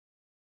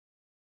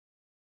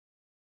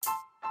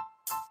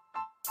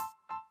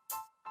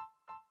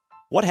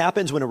What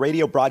happens when a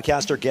radio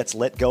broadcaster gets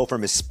let go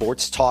from his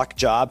sports talk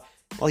job?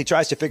 Well, he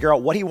tries to figure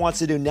out what he wants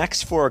to do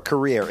next for a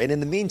career, and in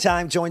the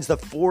meantime joins the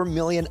 4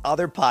 million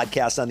other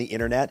podcasts on the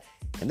internet,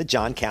 and the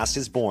John Cast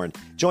is born.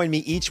 Join me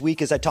each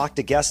week as I talk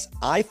to guests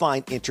I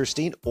find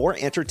interesting or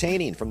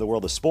entertaining from the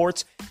world of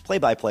sports,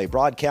 play-by-play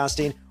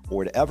broadcasting, or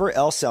whatever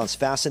else sounds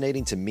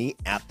fascinating to me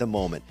at the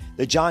moment.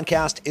 The John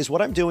Cast is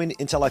what I'm doing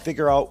until I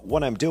figure out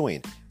what I'm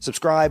doing.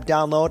 Subscribe,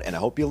 download, and I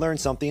hope you learn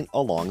something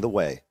along the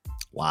way.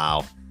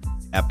 Wow.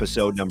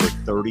 Episode number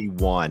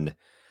 31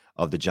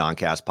 of the John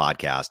Cast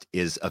podcast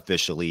is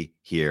officially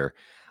here.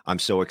 I'm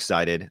so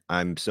excited.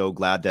 I'm so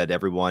glad that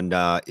everyone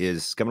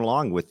is coming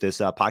along with this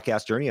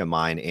podcast journey of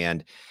mine.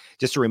 And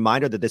just a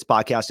reminder that this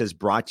podcast is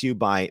brought to you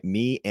by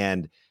me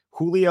and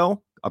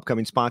Julio,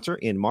 upcoming sponsor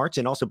in March,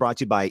 and also brought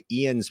to you by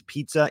Ian's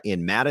Pizza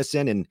in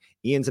Madison. And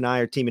Ian's and I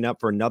are teaming up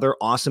for another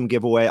awesome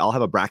giveaway. I'll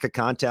have a bracket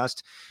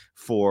contest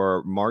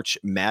for March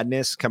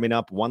Madness coming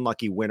up. One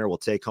lucky winner will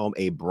take home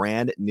a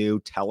brand new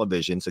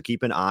television. So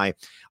keep an eye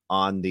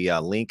on the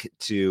link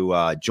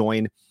to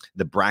join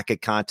the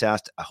bracket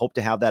contest. I hope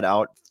to have that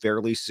out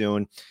fairly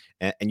soon.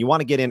 And you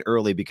want to get in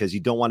early because you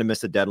don't want to miss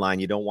the deadline.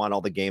 You don't want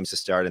all the games to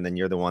start, and then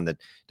you're the one that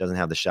doesn't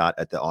have the shot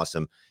at the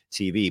awesome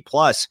TV.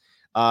 Plus,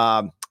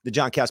 the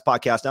John Cast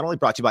podcast, not only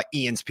brought to you by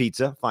Ian's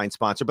Pizza, fine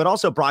sponsor, but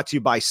also brought to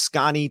you by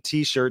Scotty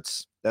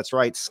T-shirts. That's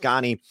right,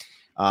 Scotty.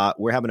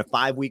 We're having a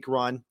 5-week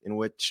run in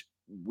which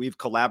we've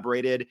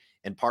collaborated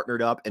and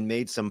partnered up and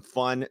made some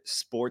fun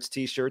sports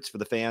T-shirts for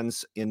the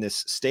fans in this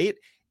state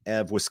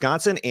of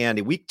Wisconsin. And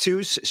a week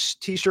 2's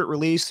T-shirt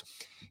release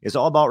is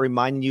all about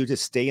reminding you to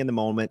stay in the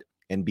moment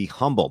and be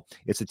humble.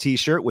 It's a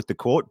T-shirt with the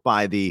quote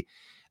by the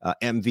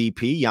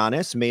MVP,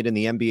 Giannis, made in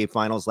the NBA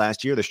Finals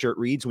last year. The shirt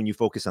reads, "When you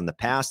focus on the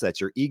past,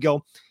 that's your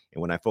ego.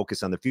 And when I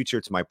focus on the future,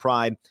 it's my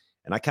pride."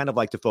 And I kind of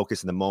like to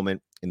focus in the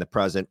moment, in the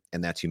present,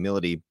 and that's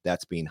humility.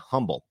 That's being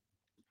humble.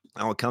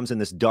 Now, it comes in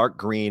this dark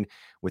green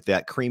with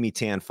that creamy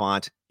tan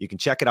font. You can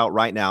check it out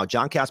right now,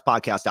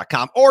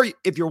 johncastpodcast.com. Or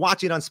if you're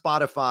watching on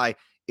Spotify,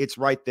 it's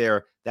right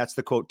there. That's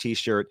the quote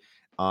T-shirt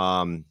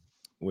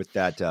with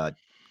that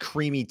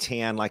creamy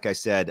tan, like I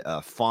said,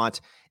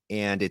 font.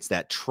 And it's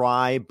that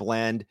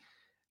tri-blend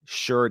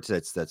shirt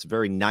that's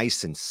very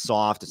nice and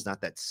soft. It's not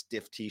that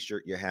stiff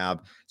T-shirt you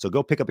have. So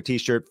go pick up a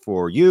T-shirt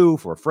for you,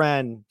 for a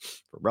friend,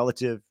 for a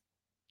relative,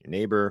 your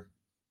neighbor,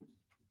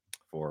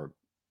 for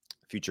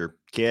future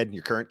kid,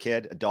 your current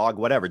kid, a dog,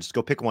 whatever. Just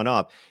go pick one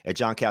up at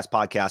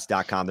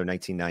johncastpodcast.com. They're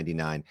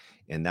 $19.99,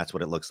 and that's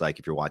what it looks like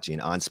if you're watching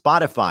on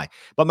Spotify.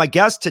 But my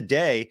guest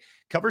today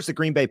covers the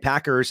Green Bay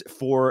Packers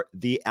for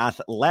The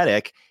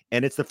Athletic,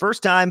 and it's the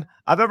first time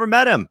I've ever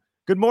met him.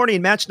 Good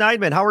morning, Matt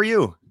Schneidman. How are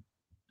you?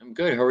 I'm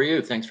good. How are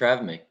you? Thanks for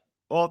having me.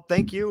 Well,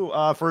 thank you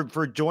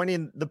for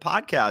joining the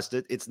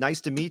podcast. It's nice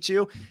to meet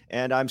you,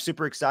 and I'm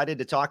super excited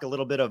to talk a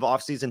little bit of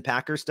offseason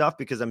Packers stuff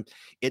because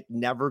it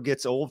never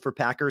gets old for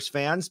Packers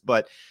fans.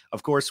 But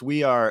of course,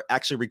 we are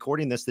actually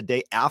recording this the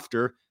day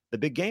after the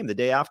big game, the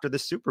day after the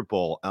Super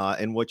Bowl,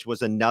 in which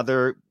was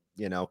another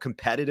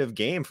competitive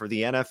game for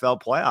the NFL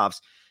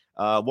playoffs.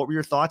 What were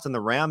your thoughts on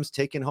the Rams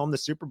taking home the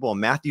Super Bowl?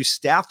 Matthew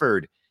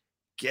Stafford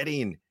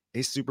getting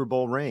a Super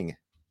Bowl ring.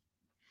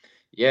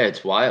 Yeah,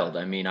 it's wild.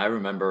 I mean, I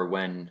remember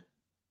when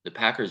the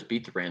Packers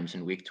beat the Rams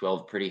in week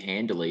 12 pretty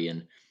handily.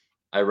 And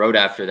I wrote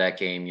after that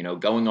game,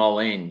 going all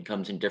in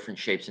comes in different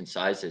shapes and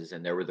sizes.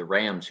 And there were the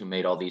Rams who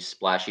made all these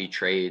splashy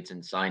trades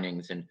and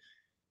signings and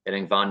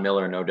getting Von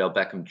Miller and Odell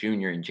Beckham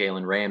Jr. and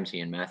Jalen Ramsey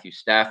and Matthew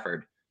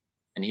Stafford.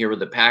 And here were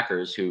the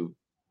Packers who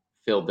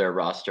filled their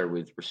roster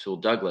with Rasul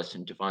Douglas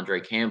and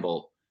Devondre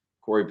Campbell,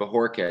 Corey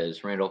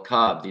Bojorquez, Randall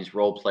Cobb, these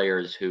role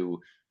players who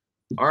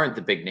aren't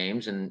the big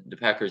names. And the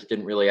Packers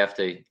didn't really have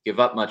to give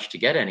up much to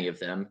get any of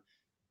them.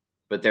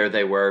 But there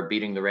they were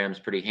beating the Rams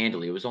pretty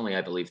handily. It was only,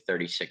 I believe,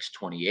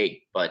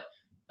 36-28, but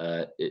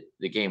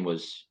the game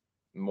was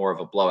more of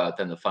a blowout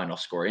than the final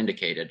score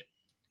indicated.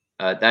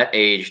 That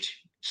aged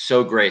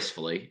so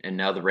gracefully, and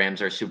now the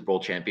Rams are Super Bowl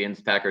champions.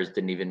 The Packers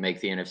didn't even make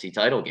the NFC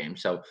title game.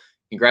 So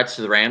congrats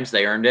to the Rams.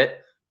 They earned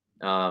it.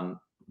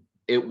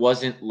 It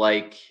wasn't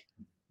like,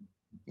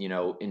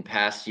 in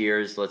past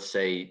years, let's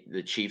say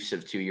the Chiefs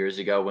of 2 years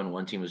ago when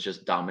one team was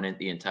just dominant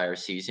the entire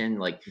season.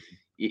 Like,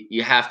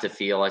 you have to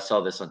feel, I saw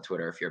this on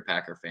Twitter, if you're a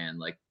Packer fan,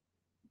 like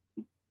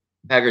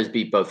Packers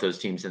beat both those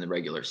teams in the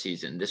regular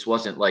season. This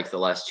wasn't like the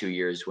last 2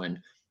 years when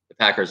the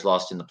Packers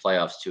lost in the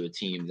playoffs to a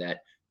team that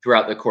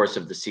throughout the course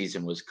of the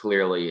season was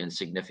clearly and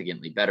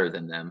significantly better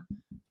than them,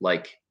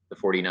 like the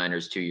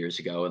 49ers 2 years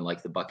ago and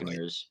like the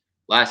Buccaneers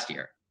last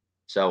year.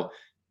 So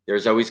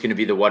there's always going to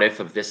be the what if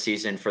of this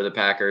season for the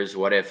Packers.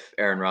 What if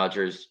Aaron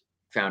Rodgers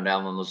found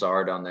Allen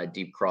Lazard on that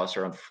deep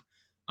crosser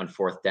on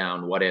fourth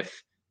down? What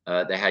if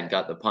they had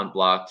got the punt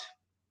blocked?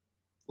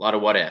 A lot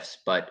of what ifs,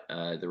 but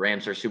the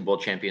Rams are Super Bowl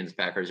champions,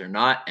 Packers are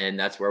not, and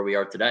that's where we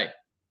are today.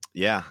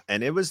 Yeah,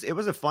 and it was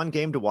a fun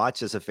game to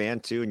watch as a fan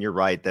too. And you're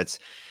right,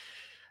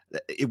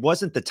 it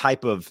wasn't the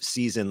type of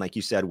season, like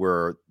you said,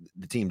 where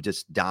the team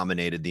just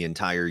dominated the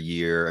entire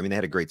year. I mean, they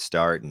had a great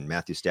start, and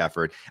Matthew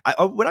Stafford.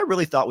 What I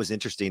really thought was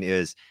interesting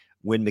is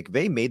when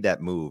McVay made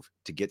that move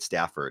to get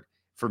Stafford,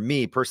 for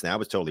me personally, I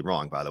was totally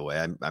wrong, by the way.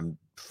 I'm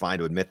fine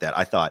to admit that.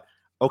 I thought,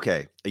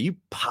 okay, are you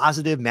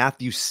positive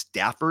Matthew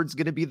Stafford's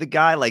going to be the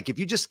guy? Like, if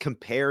you just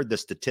compared the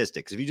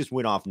statistics, if you just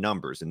went off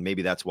numbers, and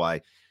maybe that's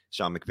why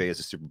Sean McVay is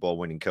a Super Bowl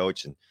winning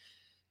coach, and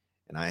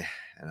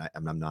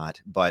I'm not.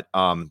 But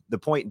the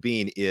point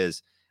being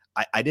is,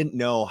 I didn't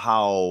know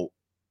how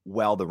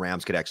well the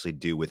Rams could actually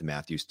do with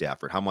Matthew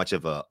Stafford, how much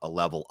of a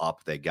level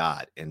up they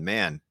got. And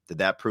man, did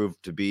that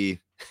prove to be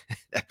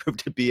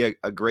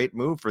a great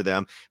move for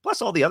them.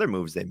 Plus all the other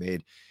moves they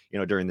made,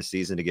 during the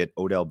season to get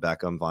Odell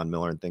Beckham, Von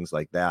Miller, and things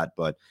like that.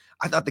 But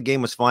I thought the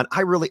game was fun.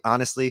 I really,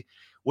 honestly,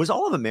 was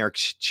all of America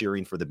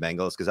cheering for the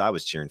Bengals? Because I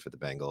was cheering for the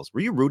Bengals.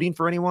 Were you rooting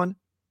for anyone?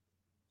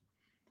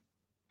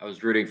 I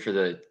was rooting for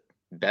the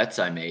bets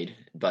I made,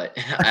 but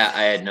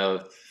I had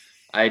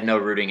no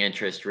rooting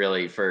interest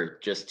really for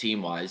just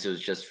team wise. It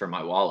was just for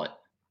my wallet.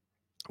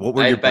 What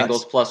were your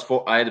Bengals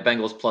 +4? I had the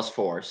Bengals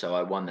 +4, so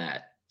I won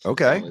that.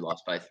 Okay. I only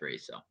lost by 3.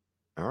 So.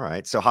 All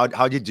right. So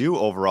how'd you do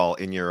overall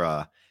in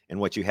your in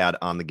what you had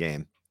on the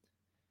game?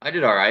 I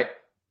did all right.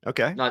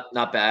 Okay.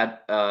 Not bad.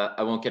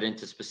 I won't get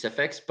into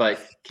specifics, but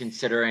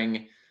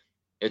considering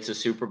it's a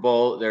Super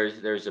Bowl,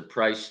 there's a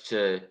price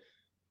to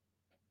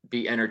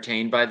be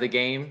entertained by the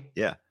game.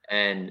 Yeah.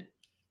 And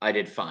I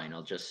did fine.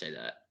 I'll just say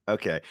that.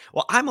 Okay.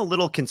 Well, I'm a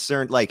little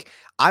concerned. Like,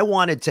 I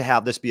wanted to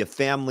have this be a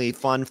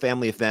fun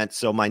family event.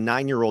 So my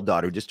 9-year-old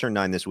daughter, who just turned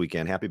 9 this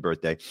weekend, happy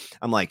birthday.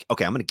 I'm like,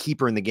 okay, I'm going to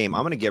keep her in the game.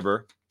 I'm going to give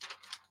her,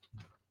 I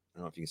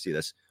don't know if you can see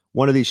this,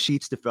 one of these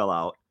sheets to fill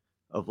out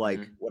of like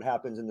what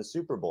happens in the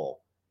Super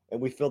Bowl.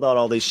 And we filled out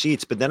all these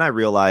sheets. But then I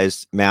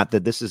realized, Matt,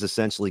 that this is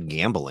essentially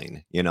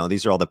gambling.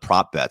 These are all the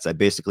prop bets. I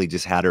basically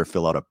just had her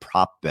fill out a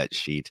prop bet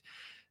sheet.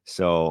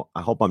 So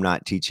I hope I'm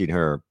not teaching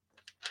her,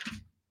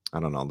 I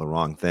don't know, the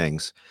wrong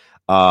things.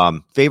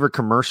 Favorite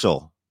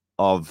commercial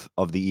of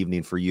the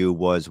evening for you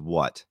was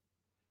what?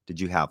 Did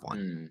you have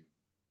one?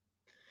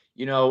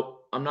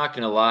 I'm not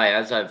going to lie.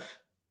 As I've,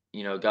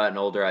 gotten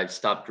older, I've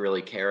stopped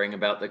really caring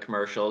about the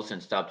commercials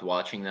and stopped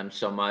watching them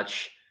so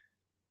much.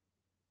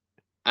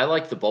 I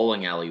like the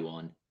bowling alley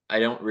one. I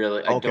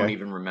don't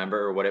even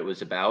remember what it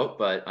was about,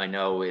 but I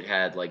know it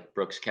had like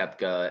Brooks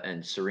Koepka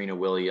and Serena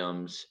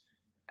Williams,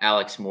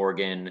 Alex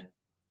Morgan,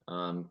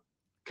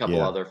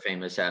 couple other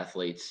famous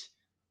athletes,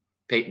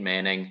 Peyton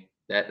Manning.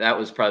 That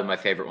was probably my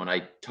favorite one.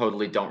 I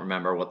totally don't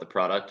remember what the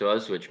product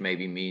was, which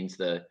maybe means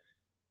the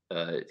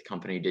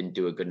company didn't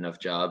do a good enough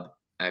job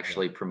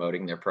actually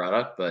promoting their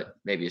product, but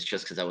maybe it's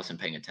just because I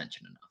wasn't paying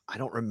attention enough. I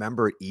don't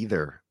remember it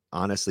either,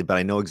 honestly, but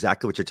I know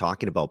exactly what you're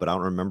talking about, but I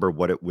don't remember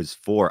what it was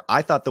for.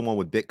 I thought the one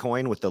with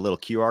Bitcoin with the little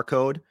QR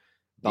code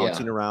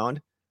bouncing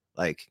around,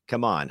 like,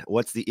 come on,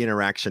 what's the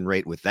interaction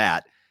rate with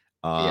that?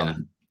 I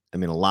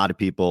mean, a lot of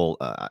people,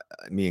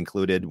 me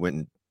included, went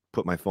and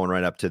put my phone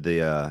right up to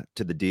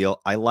the deal.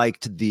 I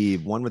liked the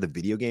one where the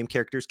video game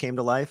characters came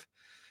to life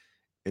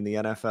in the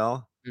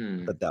NFL,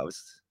 but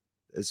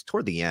it's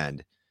toward the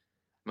end.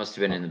 Must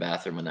have been in the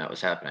bathroom when that was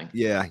happening.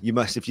 Yeah, you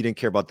must. If you didn't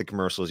care about the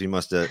commercials, you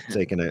must have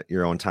taken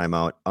your own time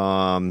out.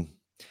 And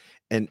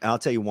I'll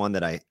tell you one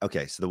that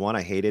so the one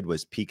I hated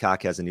was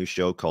Peacock has a new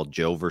show called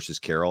Joe versus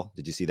Carol.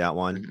 Did you see that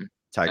one? Mm-hmm.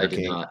 Tiger I did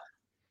King. Not.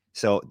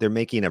 So they're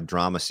making a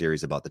drama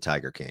series about the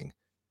Tiger King.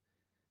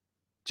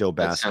 Joe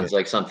Basket. That sounds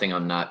like something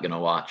I'm not going to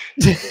watch.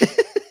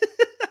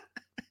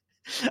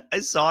 I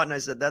saw it and I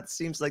said, that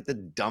seems like the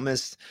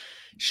dumbest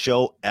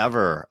show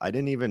ever. I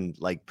didn't even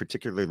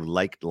particularly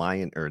like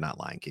Lion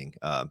King.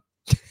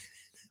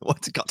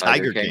 What's it called?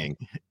 Tiger King.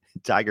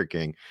 Tiger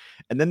King.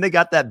 And then they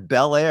got that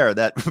Bel Air,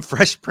 that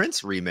Fresh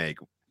Prince remake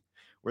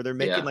where they're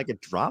making like a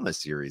drama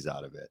series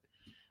out of it.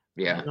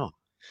 Yeah.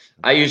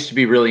 I used to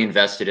be really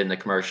invested in the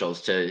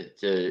commercials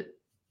to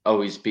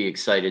always be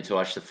excited to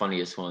watch the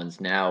funniest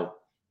ones. Now,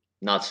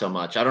 not so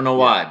much. I don't know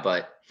why,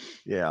 but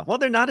yeah. Well,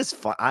 they're not as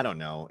fun. I don't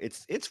know.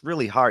 It's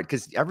really hard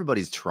because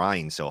everybody's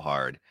trying so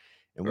hard.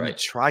 And when you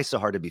try so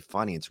hard to be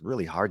funny, it's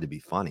really hard to be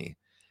funny.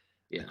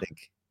 Yeah. I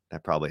think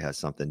that probably has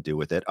something to do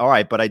with it. All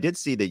right. But I did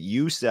see that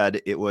you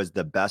said it was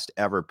the best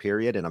ever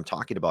period. And I'm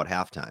talking about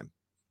halftime.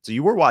 So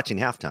you were watching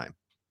halftime.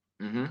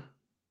 Mm-hmm.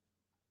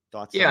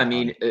 Thoughts? Yeah. I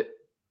mean,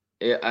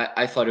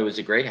 I thought it was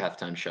a great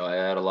halftime show. I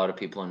had a lot of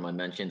people in my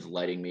mentions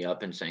lighting me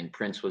up and saying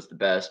Prince was the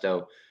best.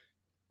 Oh,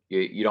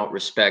 you don't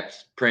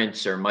respect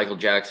Prince or Michael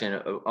Jackson.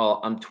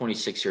 I'm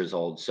 26 years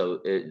old. So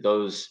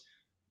those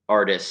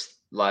artists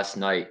last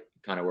night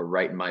kind of were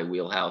right in my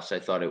wheelhouse. I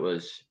thought it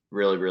was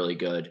really, really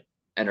good,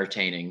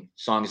 entertaining,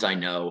 songs I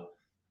know.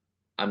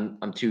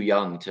 I'm too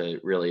young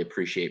to really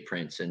appreciate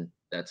Prince, and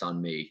that's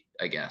on me,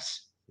 I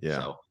guess. Yeah.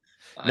 So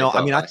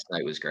last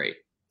night was great.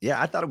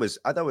 Yeah, I thought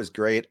it was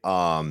great.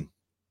 I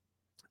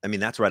mean,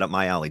 that's right up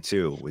my alley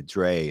too, with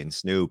Dre and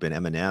Snoop and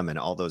Eminem and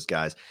all those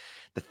guys.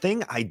 The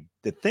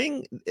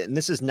thing, and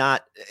this is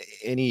not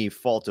any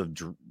fault of,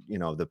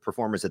 the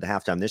performers at the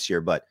halftime this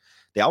year, but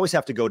they always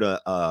have to go to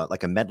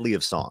like a medley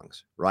of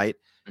songs, right?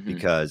 Mm-hmm.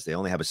 Because they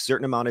only have a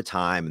certain amount of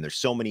time and there's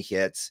so many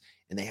hits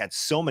and they had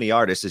so many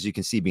artists, as you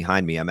can see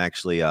behind me. I'm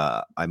actually,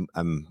 I'm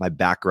my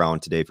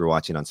background today, if you're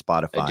watching on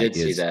Spotify, I did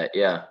see that.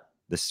 Yeah.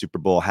 The Super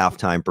Bowl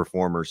halftime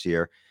performers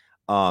here.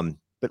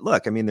 But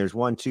look, I mean, there's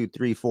 1, 2,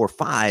 3, 4,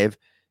 5.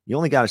 You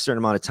only got a certain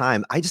amount of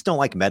time. I just don't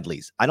like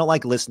medleys. I don't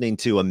like listening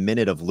to a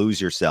minute of Lose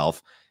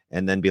Yourself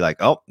and then be like,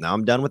 oh, now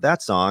I'm done with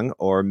that song,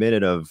 or a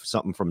minute of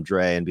something from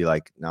Dre and be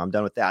like, now I'm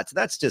done with that. So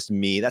that's just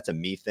me. That's a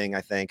me thing,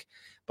 I think.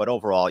 But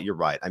overall, you're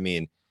right. I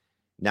mean,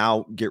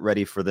 now get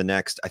ready for the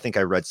next. I think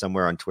I read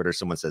somewhere on Twitter,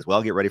 someone says,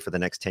 well, get ready for the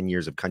next 10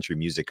 years of country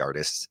music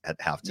artists at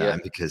halftime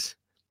Yep. because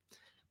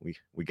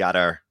we got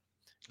our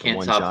Can't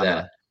one top genre.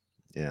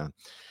 that. Yeah.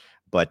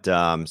 But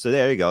so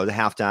there you go. The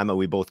halftime,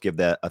 we both give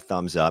that a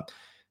thumbs up.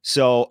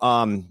 So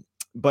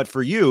but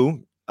for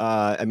you,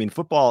 I mean,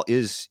 football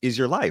is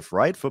your life,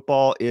 right?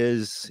 Football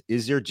is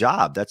your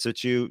job. That's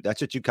what you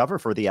cover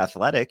for The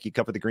Athletic. You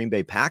cover the Green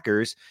Bay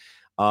Packers.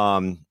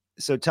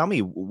 So tell me,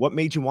 what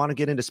made you want to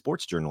get into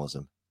sports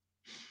journalism?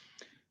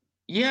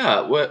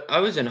 Yeah, well, I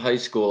was in high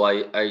school.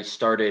 I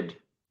started,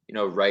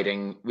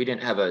 writing. We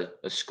didn't have a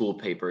school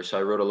paper, so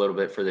I wrote a little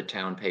bit for the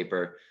town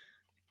paper.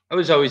 I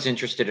was always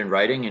interested in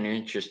writing and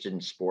interested in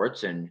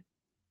sports, and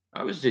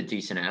I was a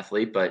decent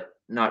athlete, but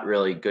not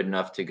really good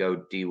enough to go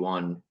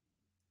D1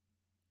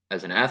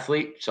 as an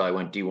athlete. So I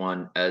went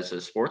D1 as a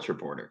sports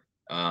reporter.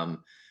 I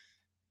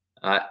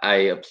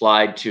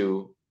applied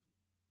to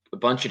a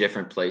bunch of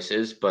different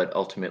places, but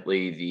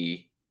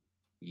ultimately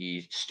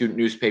the student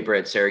newspaper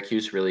at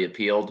Syracuse really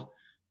appealed.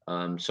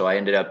 So I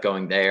ended up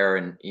going there,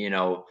 and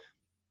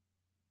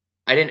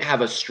I didn't have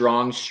a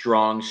strong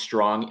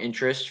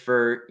interest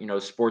for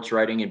sports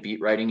writing and beat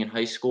writing in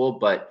high school,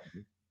 but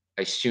Mhm.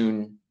 I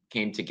soon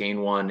came to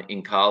gain one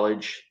in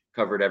college.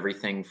 Covered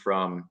everything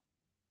from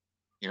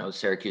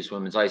Syracuse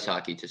women's ice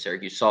hockey to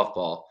Syracuse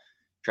softball,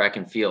 track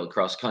and field,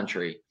 cross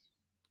country,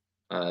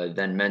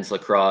 then men's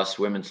lacrosse,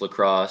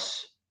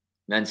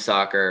 men's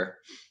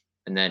soccer,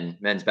 and then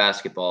men's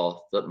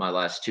basketball. My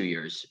last 2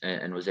 years,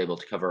 and was able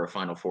to cover a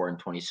Final Four in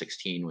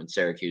 2016 when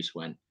Syracuse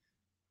went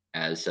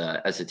as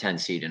a 10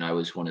 seed, and I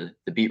was one of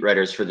the beat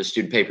writers for the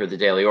student paper, the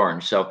Daily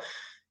Orange. So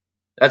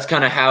that's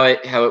kind of how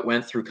it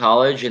went through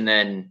college, and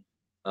then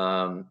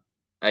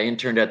I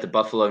interned at the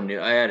Buffalo News.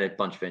 I had a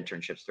bunch of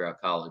internships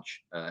throughout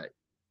college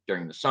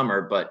during the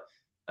summer, but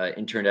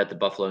interned at the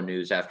Buffalo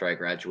News after I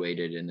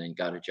graduated, and then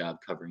got a job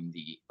covering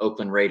the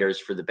Oakland Raiders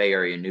for the Bay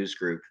Area News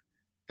Group.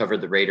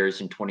 Covered the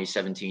Raiders in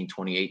 2017,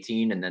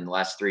 2018, and then the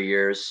last 3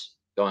 years,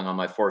 going on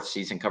my fourth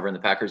season covering the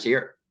Packers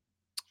here.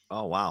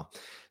 Oh, wow.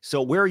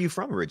 So where are you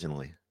from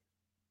originally?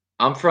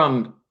 I'm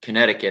from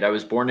Connecticut. I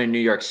was born in New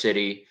York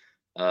City.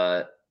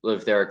 Uh,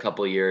 Lived there a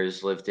couple of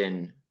years. Lived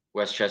in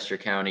Westchester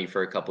County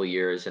for a couple of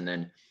years, and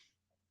then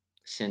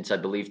since I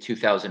believe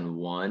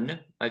 2001,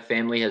 my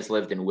family has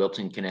lived in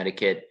Wilton,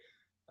 Connecticut,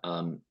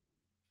 um,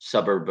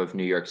 suburb of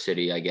New York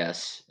City, I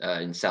guess,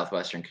 in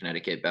southwestern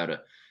Connecticut,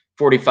 about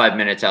 45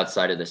 minutes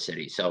outside of the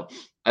city. So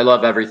I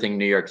love everything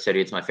New York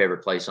City. It's my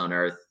favorite place on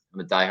earth.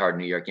 I'm a diehard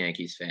New York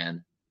Yankees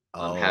fan.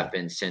 Have Oh,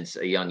 been since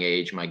a young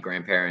age. My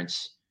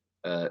grandparents,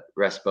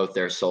 rest both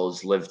their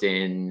souls, lived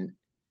in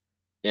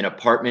an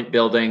apartment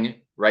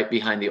building right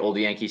behind the old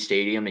Yankee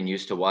Stadium and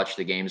used to watch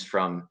the games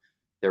from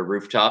their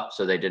rooftop,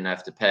 so they didn't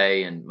have to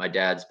pay. And my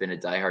dad's been a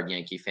diehard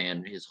Yankee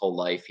fan his whole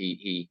life.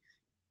 He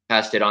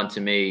passed it on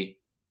to me.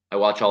 I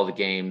watch all the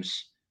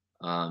games.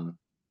 Um,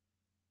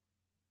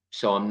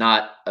 so I'm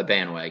not a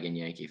bandwagon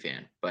Yankee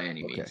fan by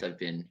any means. okay. I've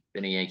been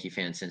a Yankee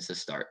fan since the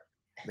start.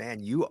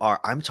 Man,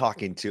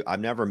 I've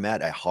never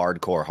met a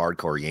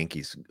hardcore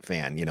Yankees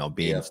fan,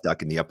 being Yeah.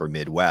 stuck in the upper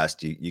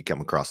Midwest. You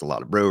come across a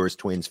lot of Brewers,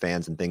 Twins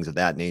fans, and things of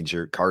that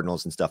nature,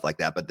 Cardinals and stuff like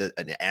that. But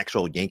an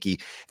actual Yankee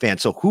fan.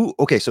 So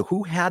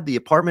who had the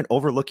apartment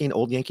overlooking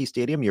Old Yankee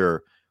Stadium?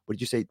 What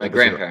did you say? My Was it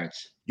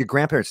grandparents. your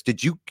grandparents? Do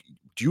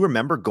you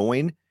remember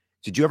going?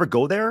 Did you ever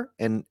go there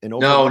and No,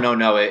 overlook? no,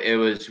 no. It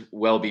was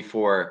well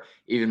before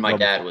even my Well,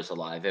 dad before. was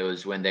alive. It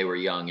was when they were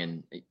young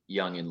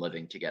and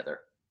living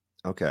together.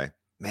 Okay.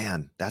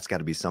 Man, that's got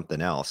to be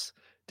something else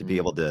to be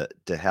able Mhm.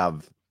 to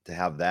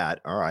have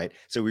that. All right.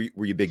 So were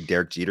you a big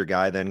Derek Jeter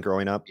guy then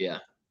growing up? Yeah.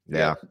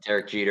 Yeah. Yep.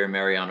 Derek Jeter,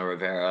 Mariano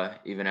Rivera,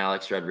 even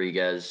Alex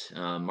Rodriguez,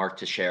 Mark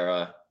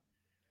Teixeira.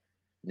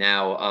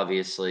 Now,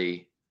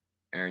 obviously,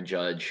 Aaron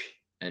Judge,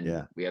 and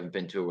Yeah. we haven't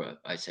been to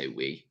I say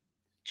we,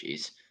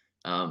 geez.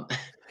 Um,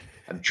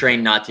 I'm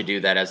trained not to do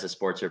that as a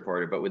sports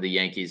reporter, but with the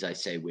Yankees, I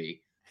say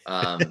we.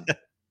 Um,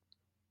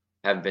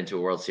 haven't been to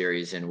a World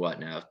Series in what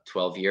now?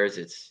 12 years.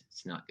 It's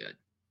not good.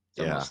 It's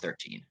Yeah. almost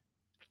 13.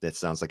 That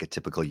sounds like a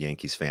typical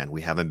Yankees fan.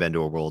 We haven't been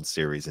to a World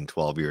Series in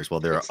 12 years. Well,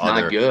 there are It's not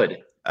other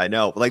good. I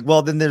know. Like,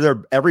 well, then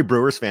every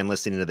Brewers fan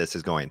listening to this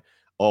is going,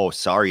 "Oh,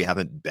 sorry, you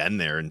haven't been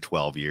there in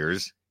 12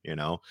 years." I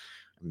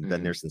haven't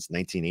been there Mhm. since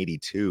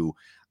 1982.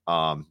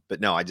 But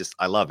no,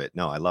 I love it.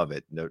 No, I love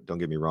it. No, don't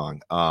get me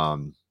wrong.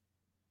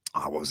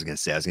 What was I going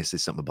to say? I was going to say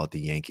something about the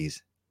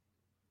Yankees.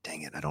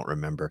 Dang it, I don't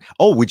remember.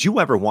 Oh, would you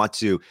ever want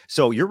to?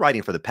 So you're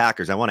writing for the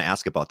Packers. I want to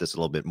ask about this a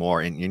little bit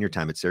more in your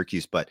time at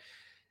Syracuse, but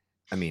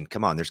I mean,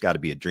 come on, there's got to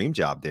be a dream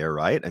job there,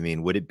 right? I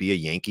mean, would it be a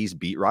Yankees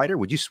beat writer?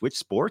 Would you switch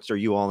sports or are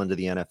you all into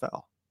the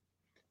NFL?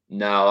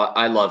 No,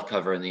 I love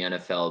covering the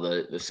NFL.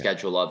 The Okay.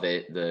 schedule of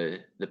it,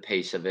 the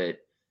pace of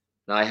it.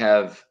 And I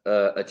have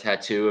a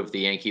tattoo of the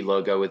Yankee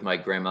logo with my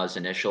grandma's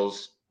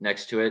initials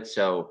next to it.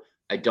 So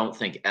I don't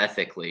think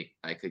ethically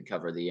I could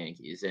cover the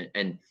Yankees.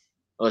 And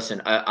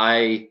listen,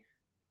 I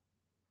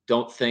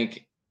don't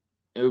think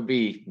it would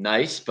be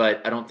nice,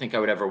 but I don't think I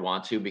would ever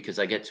want to because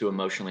I get too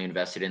emotionally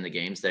invested in the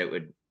games that it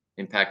would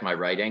impact my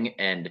writing.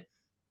 And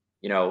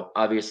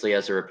obviously,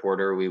 as a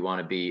reporter, we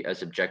want to be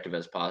as objective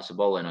as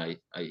possible, and I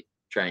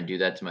try and do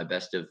that to my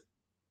best of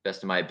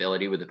my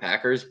ability with the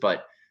Packers.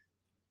 But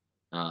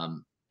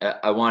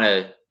I want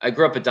to. I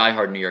grew up a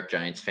diehard New York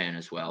Giants fan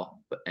as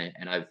well,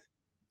 and I've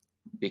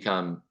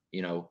become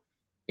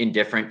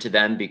indifferent to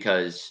them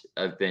because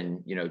I've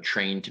been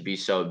trained to be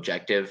so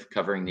objective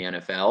covering the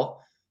NFL.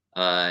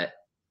 Uh,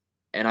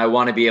 and I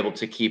want to be able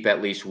to keep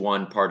at least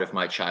one part of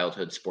my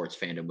childhood sports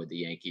fandom with the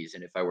Yankees.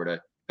 And if I were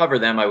to cover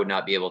them, I would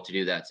not be able to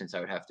do that since I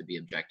would have to be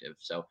objective.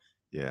 So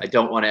Yeah. I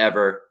don't want to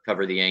ever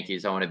cover the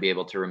Yankees. I want to be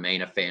able to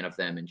remain a fan of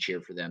them and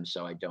cheer for them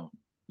so I don't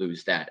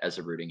lose that as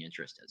a rooting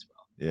interest as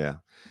well. Yeah.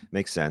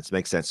 Makes sense.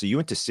 Makes sense. So you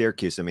went to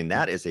Syracuse. I mean,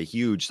 that is a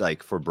huge,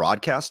 like, for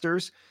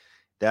broadcasters,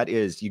 that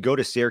is, you go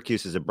to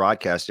Syracuse as a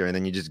broadcaster and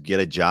then you just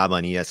get a job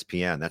on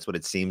ESPN. That's what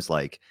it seems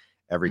like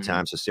every Mhm.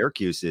 time. So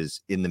Syracuse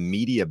is in the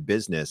media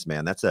business,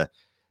 man. That's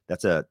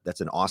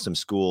an awesome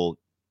school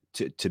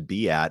to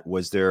be at.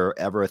 Was there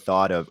ever a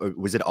thought of,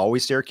 was it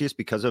always Syracuse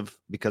because of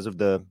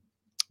the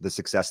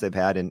success they've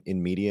had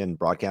in media and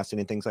broadcasting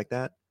and things like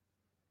that?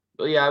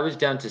 Well, yeah, I was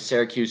down to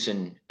Syracuse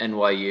and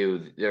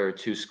NYU. There are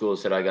two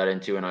schools that I got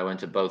into, and I went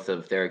to both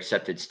of their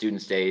accepted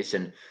students days.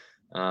 And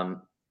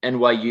um,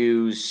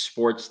 NYU's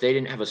sports, they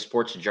didn't have a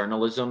sports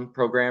journalism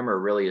program or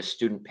really a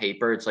student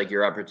paper. It's like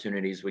your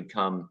opportunities would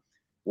come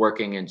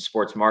working in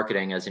sports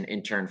marketing as an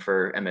intern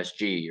for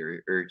MSG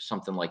or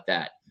something like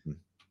that. Mhm.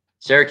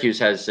 Syracuse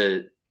has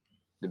the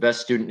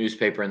best student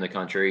newspaper in the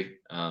country,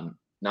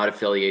 not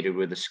affiliated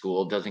with the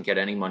school, doesn't get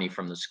any money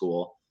from the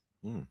school,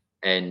 Mm.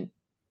 and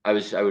I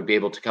would be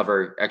able to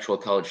cover actual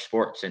college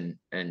sports and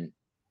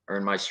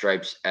earn my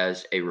stripes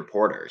as a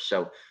reporter.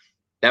 So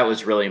that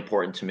was really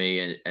important to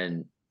me,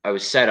 and I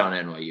was set on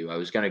NYU. I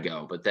was going to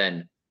go, but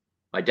then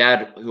my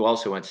dad, who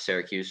also went to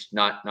Syracuse,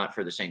 not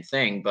for the same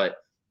thing, but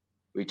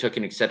we took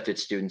an accepted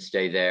student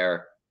stay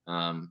there.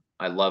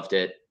 I loved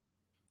it.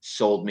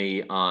 Sold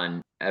me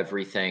on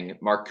everything.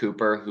 Mark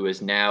Cooper, who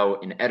is now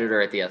an editor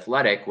at The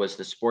Athletic, was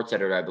the sports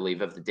editor, I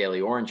believe, of the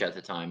Daily Orange at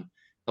the time,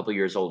 a couple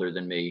years older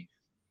than me,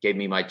 gave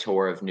me my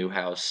tour of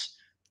Newhouse,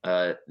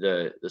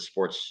 the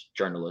sports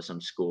journalism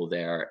school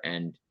there,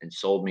 and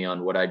sold me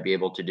on what I'd be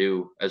able to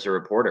do as a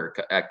reporter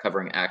at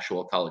covering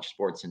actual college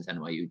sports, since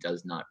NYU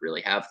does not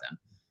really have them.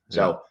 Yeah.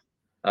 So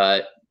uh,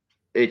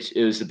 it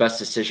was the best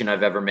decision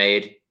I've ever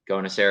made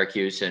going to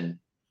Syracuse, and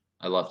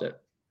I loved it.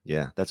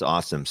 Yeah, that's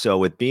awesome. So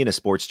with being a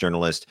sports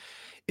journalist,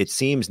 it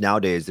seems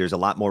nowadays there's a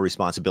lot more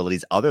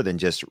responsibilities other than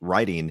just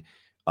writing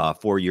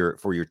for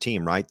your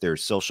team, right?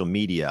 There's social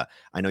media.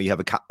 I know you have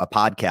a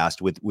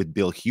podcast with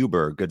Bill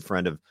Huber, a good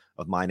friend of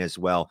mine as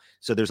well.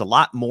 So there's a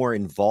lot more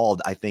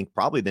involved, I think,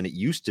 probably than it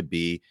used to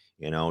be,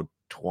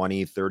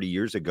 20, 30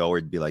 years ago, where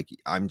it'd be like,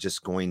 I'm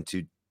just going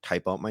to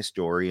type out my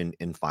story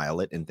and file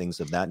it and things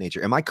of that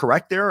nature. Am I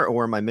correct there,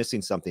 or am I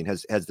missing something?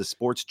 Has the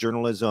sports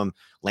journalism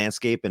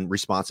landscape and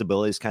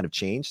responsibilities kind of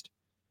changed?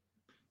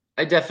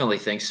 I definitely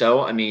think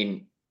so. I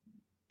mean,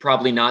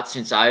 probably not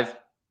since I've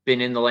been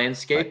in the Right.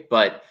 landscape,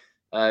 but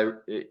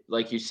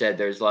like you said,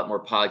 there's a lot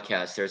more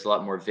podcasts. There's a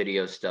lot more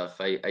video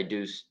stuff. I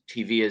do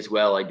TV as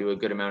well. I do a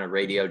good amount of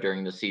radio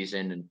during the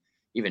season, and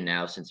even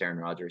now since Aaron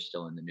Rodgers is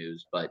still in the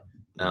news. But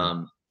Mhm.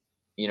 um,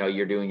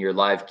 you're doing your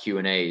live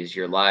Q&As,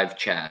 your live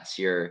chats,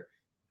 your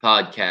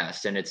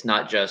podcast, and it's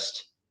not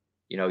just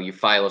you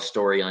file a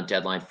story on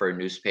deadline for a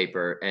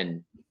newspaper,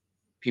 and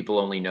people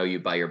only know you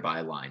by your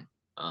byline.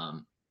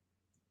 Um,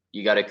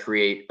 you got to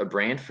create a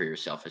brand for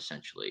yourself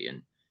essentially,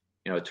 and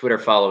Twitter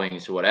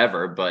followings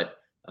whatever, but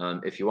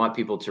if you want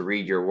people to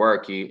read your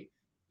work, you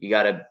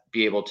got to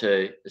be able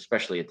to,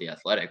 especially at the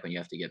Athletic when you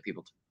have to get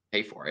people to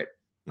pay for it.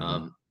 Mhm.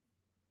 um,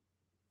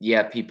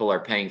 yeah, people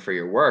are paying for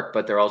your work,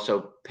 but they're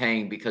also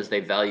paying because they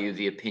value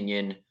the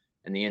opinion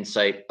and the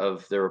insight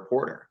of the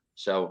reporter.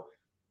 So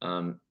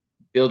um,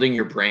 building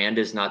your brand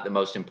is not the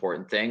most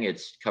important thing.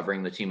 It's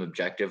covering the team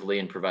objectively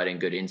and providing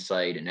good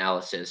insight,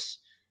 analysis,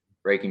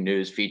 breaking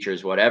news,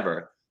 features,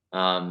 whatever.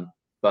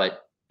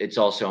 But it's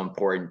also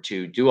important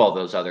to do all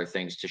those other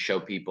things to show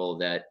people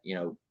that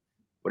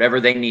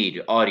whatever they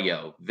need,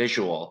 audio,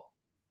 visual,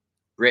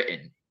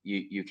 written,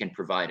 you can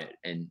provide it.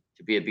 And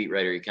to be a beat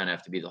writer, you kind of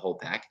have to be the whole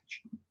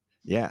package.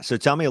 Yeah. So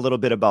tell me a little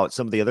bit about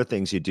some of the other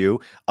things you do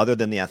other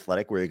than the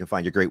Athletic, where you can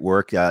find your great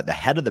work. The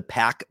Head of the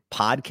Pack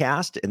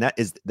podcast, and that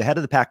is the Head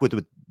of the Pack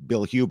with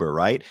Bill Huber,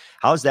 right?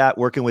 How's that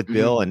working with Mhm.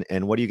 Bill,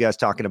 and what are you guys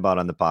talking about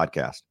on the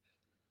podcast?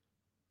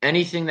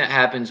 Anything that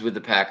happens with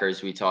the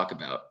Packers, we talk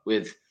about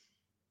with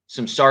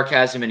some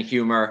sarcasm and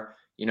humor.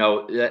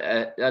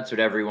 That's what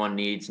everyone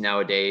needs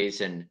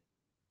nowadays, and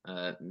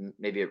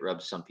maybe it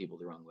rubs some people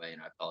the wrong way,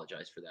 and I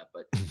apologize for that.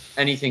 But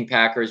anything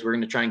Packers, we're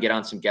going to try and get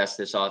on some guests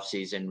this off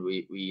season.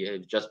 We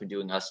have just been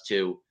doing us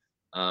two.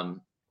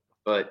 Um,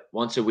 but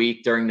once a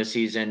week during the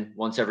season,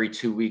 once every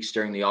 2 weeks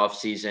during the off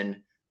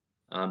season.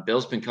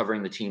 Bill's been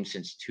covering the team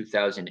since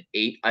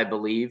 2008, I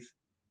believe.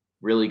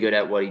 Really good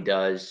at what he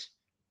does.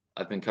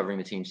 I've been covering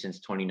the team since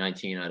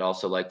 2019. I'd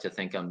also like to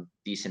think I'm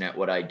decent at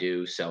what I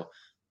do. So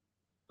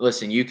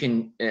listen,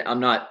 I'm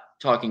not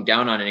talking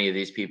down on any of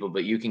these people,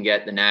 but you can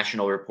get the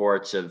national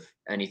reports of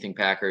anything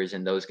Packers,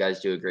 and those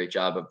guys do a great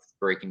job of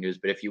breaking news.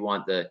 But if you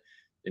want the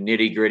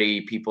nitty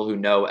gritty people who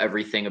know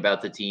everything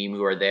about the team,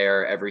 who are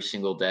there every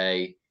single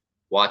day,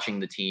 watching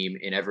the team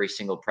in every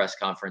single press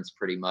conference,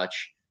 pretty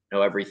much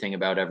know everything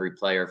about every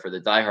player for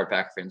the diehard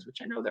Packer fans, which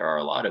I know there are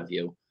a lot of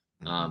you.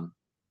 Um,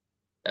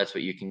 that's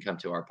what you can come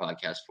to our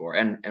podcast for.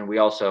 And we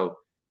also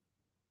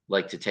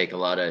like to take a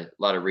lot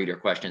of reader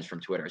questions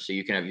from Twitter. So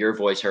you can have your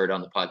voice heard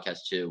on the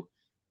podcast too,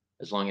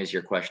 as long as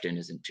your question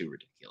isn't too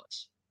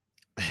ridiculous.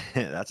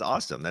 That's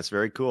awesome. That's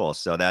very cool.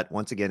 So that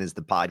once again is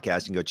the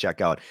podcast. You can go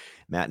check out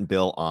Matt and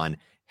Bill on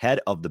Head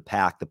of the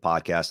Pack, the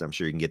podcast. I'm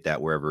sure you can get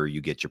that wherever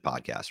you get your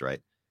podcast, right?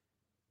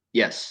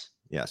 Yes.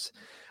 Yes.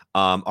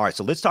 All right.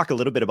 So let's talk a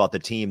little bit about the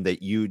team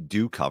that you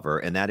do cover,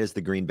 and that is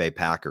the Green Bay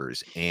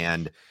Packers.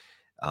 And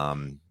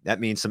that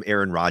means some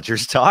Aaron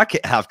Rodgers talk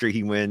after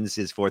he wins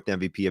his 4th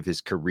MVP of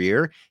his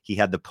career. He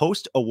had the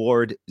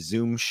post-award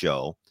Zoom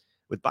show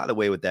with, by the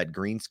way, with that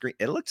green screen.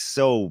 It looks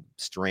so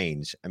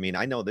strange. I mean,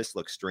 I know this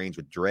looks strange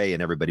with Dre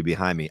and everybody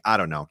behind me. I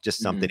don't know, just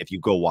something. If you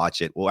go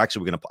watch it, well,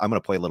 actually, I'm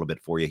going to play a little bit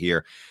for you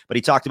here. But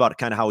he talked about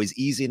kind of how he's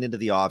easing into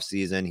the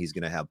offseason. He's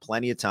going to have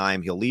plenty of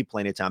time. He'll leave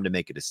plenty of time to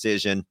make a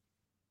decision.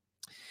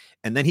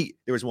 And then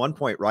there was one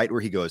point, right,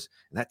 where he goes,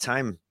 that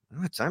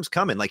time's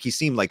coming. Like he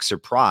seemed like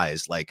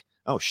surprised, like,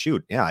 oh,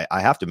 shoot. Yeah, I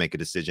have to make a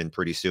decision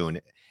pretty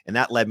soon. And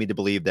that led me to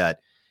believe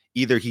that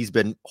either he's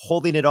been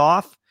holding it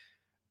off,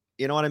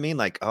 you know what I mean?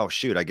 Like, oh,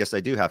 shoot, I guess I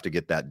do have to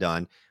get that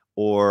done.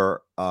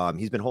 Or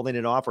he's been holding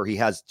it off, or he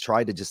has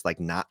tried to just like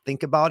not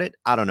think about it.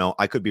 I don't know.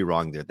 I could be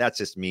wrong there. That's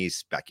just me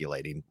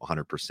speculating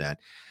 100%.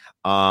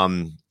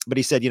 But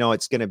he said,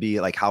 it's going to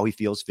be like how he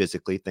feels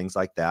physically, things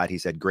like that.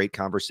 He's had great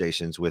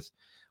conversations with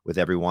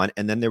everyone.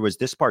 And then there was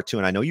this part too.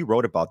 And I know you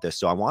wrote about this,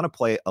 so I want to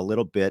play a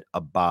little bit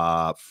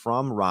about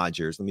from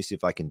Rodgers. Let me see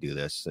if I can do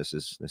this. This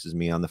is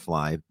me on the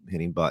fly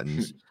hitting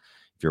buttons.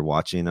 If you're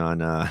watching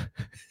on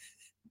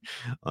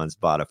on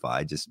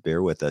Spotify, just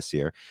bear with us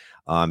here.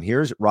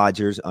 Here's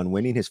Rodgers on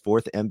winning his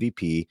 4th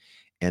MVP.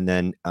 And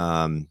then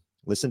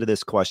listen to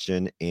this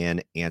question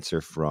and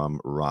answer from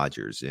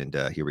Rodgers. And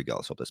here we go.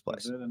 Let's hope this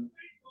plays.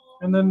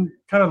 And then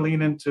kind of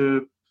lean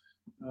into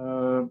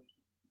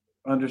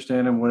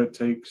understanding what it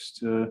takes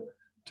to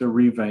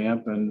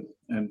revamp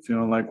and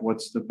feeling like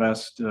what's the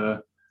best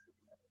the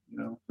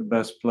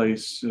best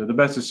place, the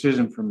best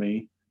decision for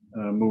me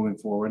moving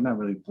forward. Not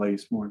really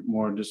place,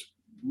 more just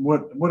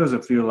what does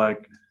it feel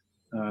like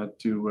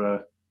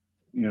to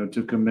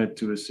commit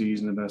to a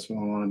season. That's what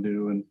I want to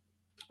do.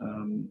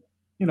 And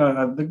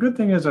the good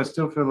thing is I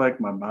still feel like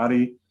my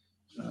body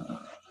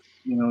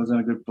is in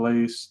a good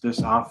place.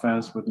 This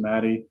offense with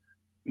Matty,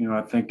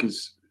 I think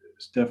is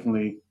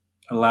definitely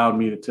allowed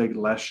me to take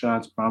less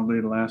shots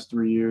probably the last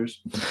 3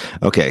 years.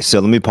 Okay, so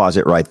let me pause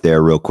it right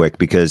there real quick,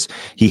 because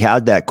he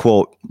had that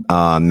quote,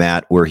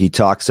 Matt, where he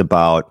talks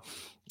about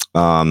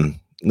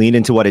lean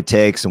into what it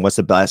takes and what's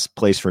the best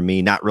place for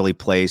me, not really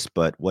place,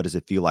 but what does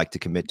it feel like to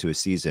commit to a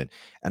season?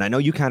 And I know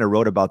you kind of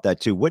wrote about that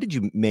too. What did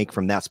you make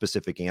from that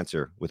specific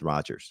answer with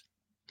Rodgers?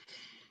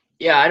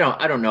 Yeah,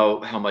 I don't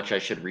know how much I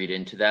should read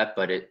into that,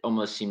 but it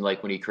almost seemed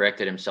like when he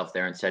corrected himself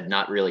there and said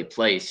not really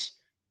place,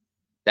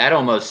 that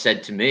almost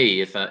said to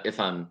me, if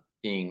I'm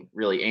being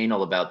really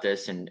anal about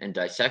this and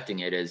dissecting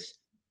it, is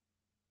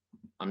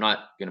I'm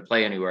not going to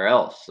play anywhere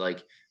else.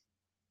 Like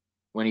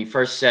when he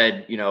first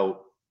said,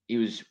 he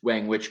was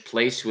weighing which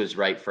place was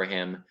right for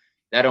him,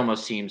 that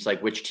almost seems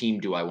like which team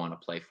do I want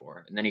to play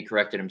for? And then he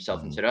corrected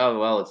himself and said, oh,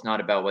 well, it's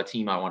not about what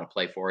team I want to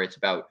play for. It's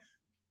about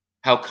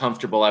how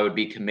comfortable I would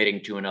be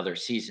committing to another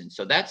season.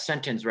 So that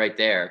sentence right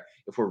there,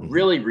 if we're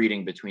really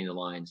reading between the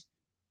lines,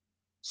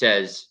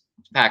 says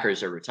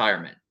Packers are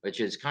retirement, which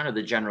is kind of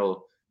the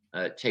general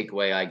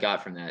takeaway I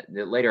got from that.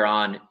 Later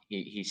on,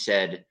 he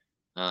said,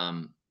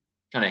 kind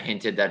of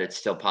hinted that it's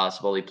still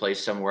possible he plays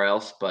somewhere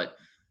else, but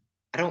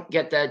I don't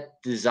get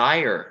that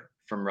desire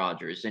from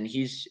Rodgers, and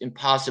he's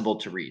impossible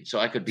to read. So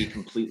I could be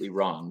completely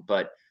wrong.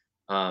 But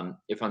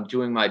if I'm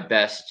doing my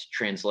best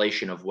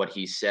translation of what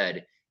he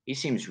said, he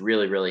seems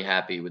really, really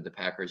happy with the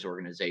Packers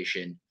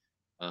organization.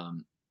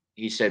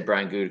 He said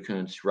Brian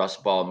Gutekunst, Russ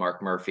Ball,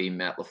 Mark Murphy,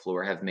 Matt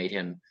LaFleur have made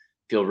him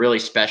feel really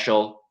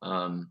special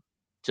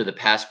to the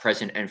past,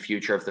 present, and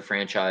future of the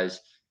franchise.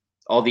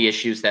 All the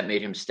issues that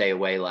made him stay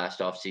away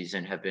last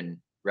offseason have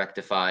been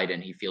rectified,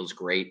 and he feels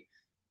great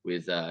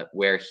with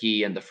where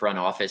he and the front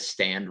office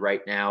stand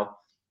right now.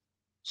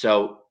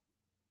 So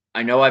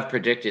I know I've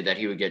predicted that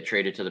he would get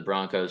traded to the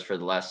Broncos for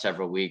the last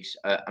several weeks.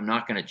 I'm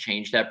not going to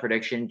change that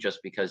prediction just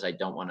because I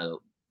don't want to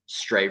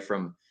stray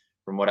from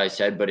what I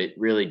said, but it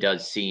really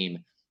does seem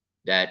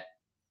that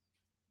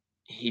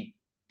he'd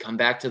come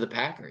back to the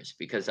Packers,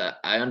 because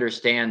I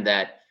understand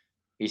that,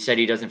 He said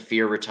he doesn't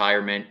fear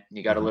retirement.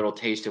 He got a little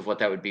taste of what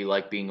that would be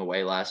like being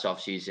away last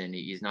offseason.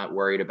 He's not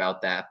worried about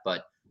that,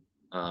 but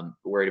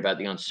worried about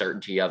the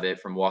uncertainty of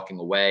it from walking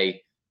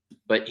away.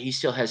 But he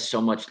still has so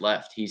much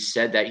left. He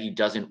said that he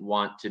doesn't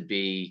want to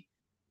be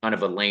kind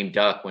of a lame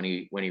duck when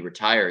he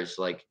retires.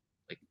 Like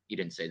he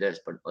didn't say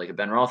this, but like a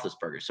Ben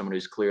Roethlisberger, someone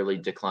who's clearly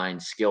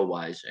declined skill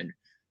wise, and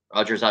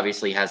Rodgers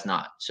obviously has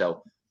not.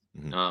 So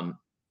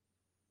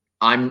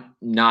I'm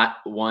not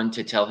one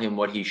to tell him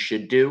what he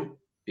should do,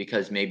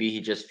 because maybe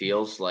he just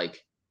feels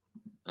like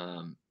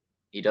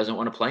he doesn't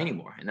want to play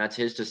anymore, and that's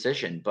his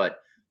decision. But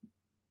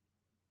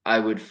I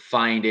would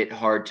find it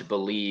hard to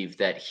believe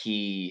that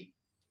he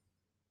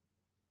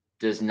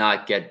does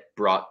not get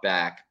brought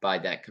back by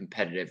that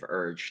competitive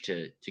urge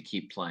to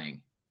keep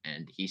playing.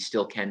 And he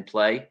still can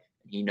play.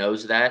 He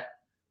knows that.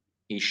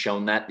 He's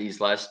shown that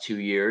these last 2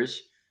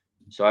 years.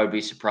 So I would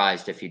be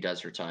surprised if he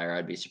does retire.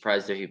 I'd be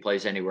surprised if he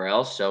plays anywhere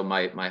else. So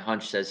my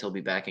hunch says he'll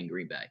be back in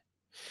Green Bay.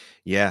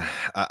 Yeah,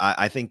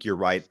 I think you're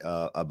right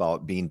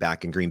about being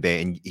back in Green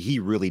Bay. And he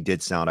really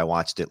did sound, I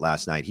watched it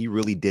last night, he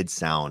really did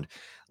sound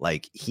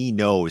like he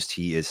knows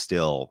he is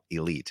still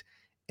elite.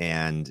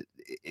 And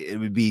it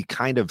would be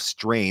kind of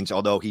strange,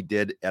 although he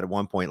did at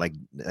one point,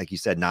 like you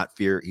said, not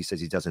fear. He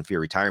says he doesn't fear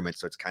retirement.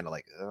 So it's kind of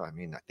like, oh, I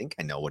mean, I think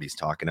I know what he's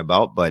talking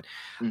about, but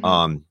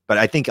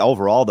I think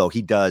overall though,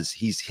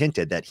 he's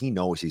hinted that he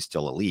knows he's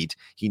still elite.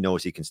 He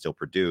knows he can still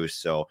produce.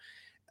 So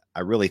I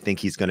really think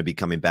he's going to be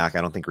coming back.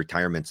 I don't think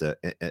retirement's a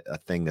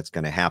thing that's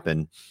going to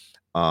happen,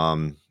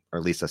 or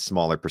at least a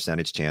smaller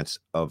percentage chance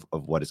of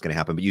what is going to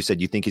happen. But you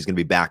said you think he's going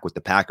to be back with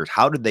the Packers.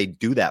 How did they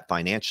do that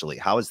financially?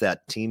 How is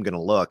that team going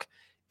to look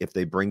if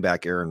they bring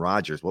back Aaron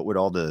Rodgers? What would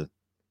all the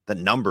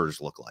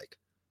numbers look like?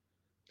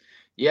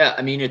 Yeah,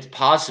 I mean, it's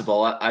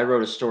possible. I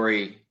wrote a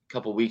story a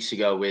couple weeks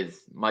ago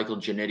with Michael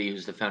Giannitti,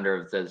 who's the founder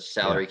of the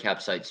salary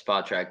cap site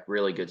SpotTrack,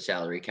 really good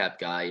salary cap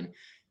guy. And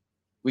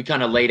we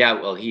kind of laid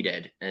out, well, he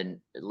did, and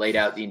laid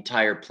out the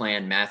entire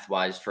plan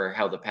math-wise for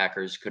how the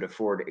Packers could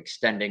afford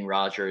extending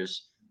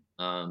Rodgers,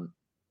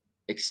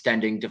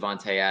 extending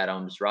Davante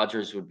Adams.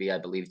 Rodgers would be, I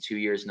believe, 2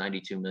 years,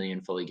 $92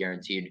 million, fully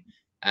guaranteed.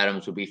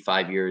 Adams would be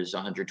 5 years,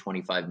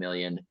 $125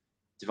 million.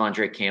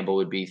 Devondre Campbell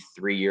would be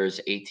 3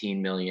 years,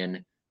 $18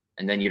 million.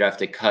 And then you'd have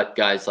to cut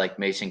guys like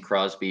Mason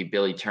Crosby,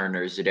 Billy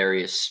Turner,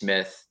 Zadarius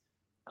Smith,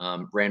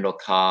 Randall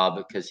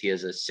Cobb, because he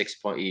has a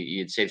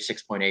you'd save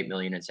 $6.8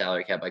 million in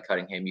salary cap by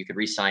cutting him. You could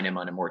re-sign him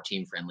on a more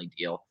team-friendly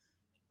deal,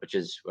 which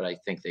is what I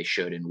think they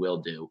should and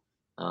will do.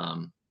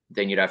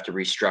 Then you'd have to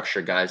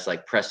restructure guys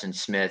like Preston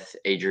Smith,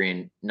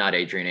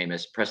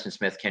 Preston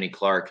Smith, Kenny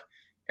Clark,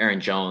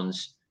 Aaron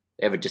Jones.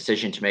 They have a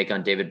decision to make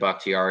on David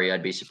Bakhtiari.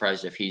 I'd be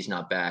surprised if he's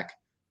not back,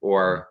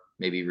 or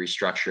maybe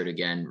restructure it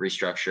again.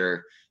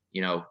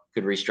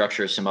 Could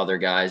restructure some other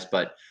guys,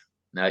 but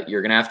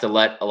you're going to have to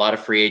let a lot of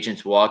free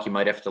agents walk. You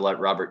might have to let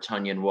Robert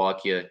Tonyan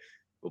walk. You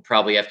will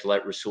probably have to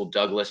let Rasul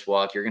Douglas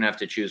walk. You're going to have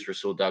to choose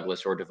Rasul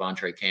Douglas or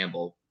Devondre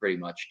Campbell pretty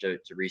much to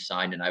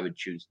re-sign. And I would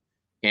choose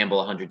Campbell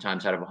 100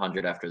 times out of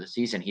 100 after the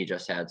season he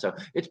just had. So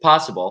it's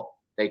possible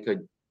they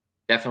could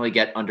definitely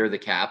get under the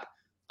cap.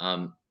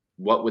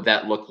 What would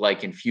that look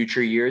like in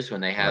future years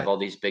when they have all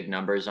these big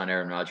numbers on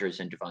Aaron Rodgers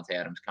and Davante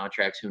Adams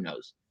contracts? Who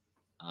knows?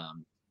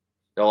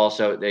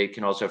 They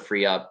can also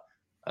free up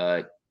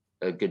a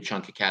good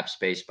chunk of cap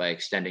space by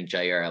extending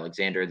Jair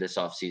Alexander this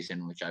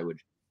offseason, which I would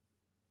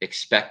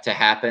expect to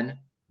happen.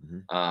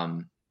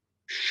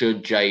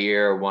 Should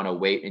Jair want to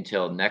wait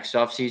until next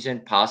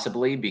offseason?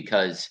 Possibly,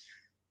 because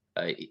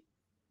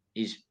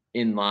he's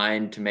in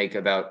line to make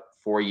about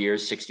 4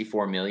 years,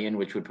 $64 million,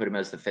 which would put him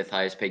as the fifth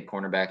highest paid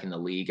cornerback in the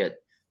league at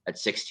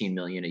 $16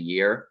 million a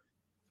year.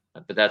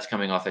 But that's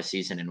coming off a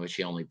season in which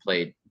he only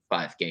played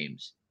 5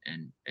 games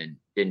and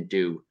didn't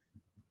do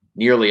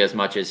nearly as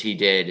much as he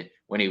did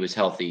when he was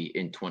healthy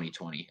in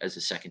 2020 as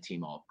a second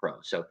team All-Pro.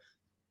 So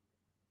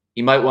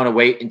he might want to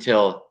wait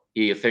until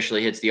he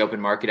officially hits the open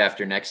market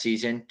after next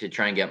season to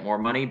try and get more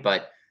money,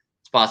 but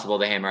it's possible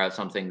to hammer out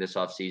something this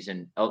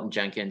offseason. Elton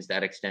Jenkins,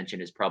 that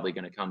extension is probably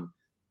going to come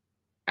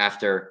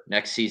after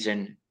next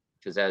season,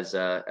 because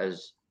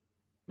as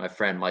my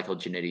friend Michael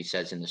Giannitti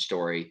says in the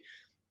story,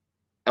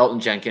 Elton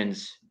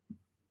Jenkins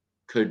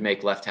could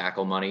make left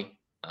tackle money.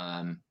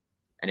 And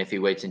if he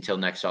waits until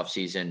next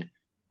offseason,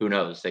 who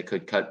knows? They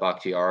could cut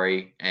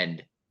Bakhtiari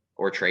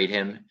or trade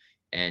him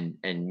and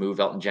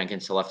move Elton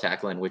Jenkins to left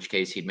tackle, in which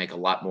case he'd make a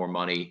lot more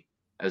money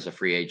as a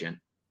free agent.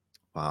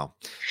 Wow.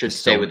 Should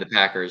stay with the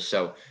Packers.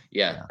 So,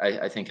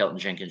 I think Elton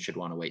Jenkins should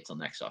want to wait till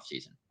next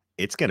offseason.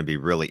 It's going to be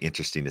really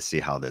interesting to see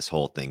how this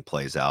whole thing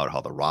plays out, how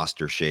the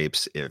roster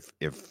shapes, if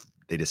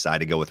they decide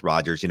to go with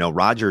Rodgers.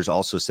 Rodgers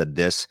also said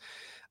this.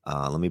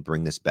 Let me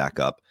bring this back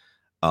up.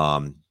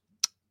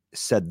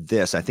 Said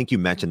this, I think you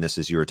mentioned this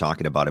as you were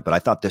talking about it, but I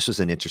thought this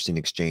was an interesting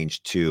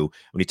exchange too.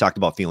 When he talked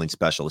about feeling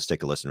special, let's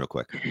take a listen real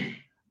quick.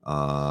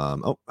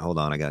 Hold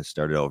on. I got to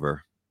start it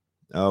over.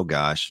 Oh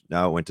gosh.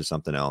 Now it went to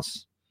something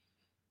else.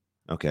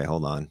 Okay.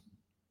 Hold on.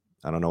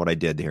 I don't know what I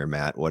did here,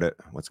 Matt.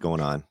 What's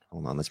going on?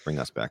 Hold on. Let's bring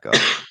us back up.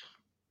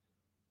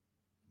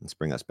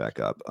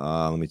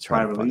 Let me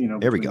try. Privately,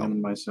 there we go.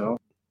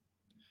 Myself.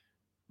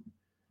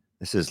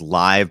 This is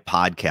live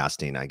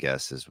podcasting, I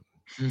guess, is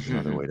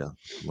another way to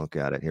look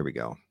at it. Here we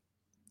go.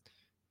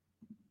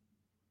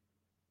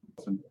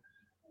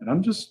 And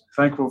I'm just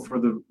thankful for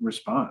the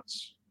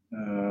response.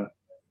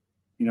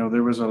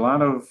 There was a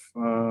lot of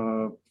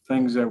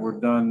things that were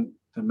done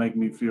to make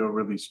me feel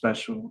really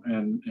special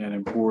and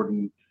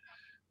important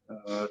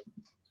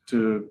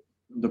to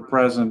the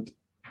present,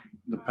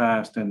 the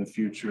past, and the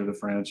future of the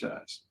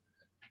franchise.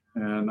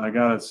 And I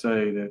got to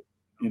say that,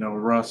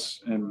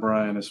 Russ and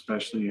Brian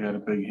especially had a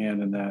big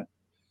hand in that,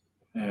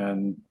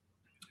 and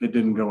it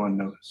didn't go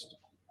unnoticed.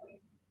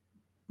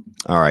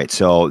 All right.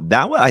 So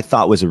that what I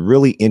thought was a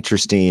really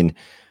interesting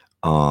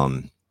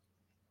soundbite,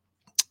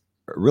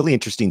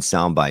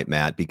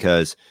 Matt,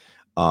 because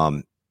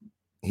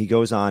he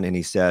goes on and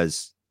he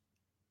says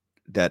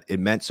that it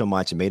meant so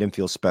much. It made him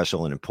feel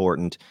special and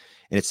important.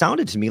 And it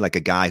sounded to me like a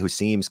guy who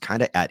seems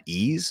kind of at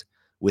ease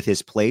with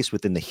his place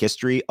within the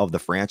history of the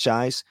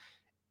franchise.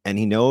 And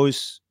he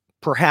knows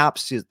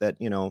perhaps that,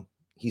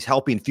 he's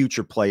helping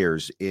future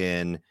players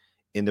in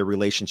their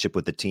relationship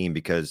with the team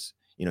because,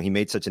 he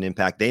made such an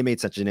impact. They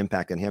made such an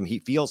impact on him. He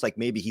feels like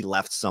maybe he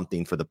left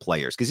something for the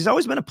players because he's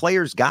always been a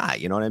player's guy.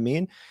 You know what I mean?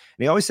 And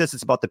he always says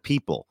it's about the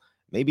people.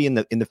 Maybe in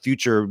the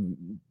future,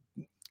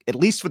 at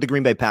least for the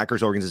Green Bay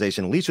Packers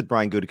organization, at least with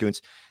Brian Gutekunst,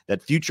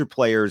 that future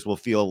players will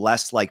feel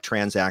less like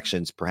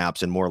transactions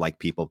perhaps and more like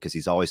people because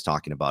he's always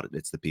talking about it.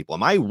 It's the people.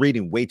 Am I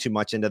reading way too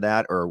much into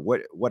that, or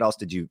what else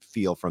did you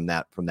feel from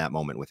that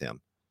moment with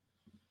him?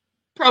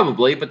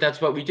 Probably, but that's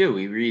what we do.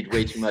 We read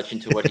way too much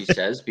into what he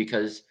says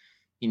because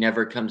he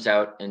never comes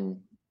out and,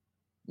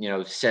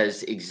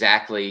 says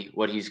exactly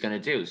what he's going to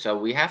do. So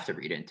we have to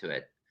read into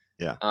it.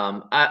 Yeah.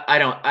 I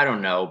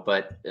don't know,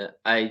 but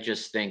I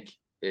just think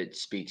it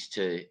speaks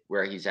to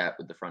where he's at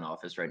with the front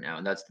office right now.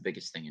 And that's the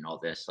biggest thing in all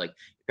this. Like,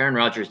 if Aaron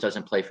Rodgers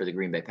doesn't play for the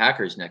Green Bay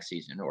Packers next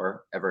season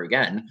or ever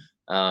again,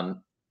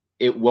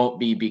 it won't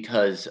be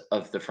because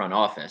of the front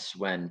office,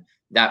 when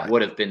that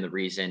would have been the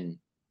reason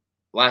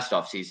last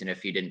offseason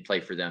if he didn't play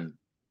for them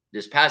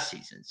this past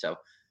season. So,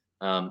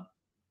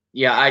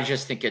 I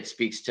just think it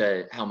speaks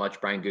to how much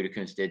Brian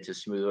Gutekunst did to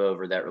smooth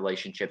over that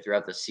relationship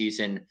throughout the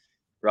season.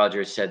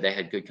 Rodgers said they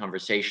had good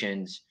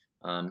conversations.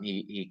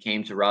 He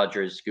came to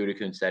Rodgers,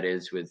 Gutekunst, that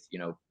is, with,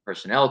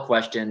 personnel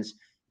questions.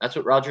 That's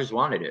what Rodgers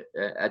wanted.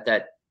 At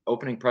that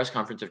opening press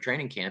conference of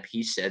training camp,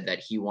 he said that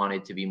he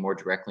wanted to be more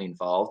directly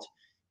involved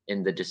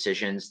in the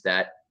decisions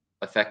that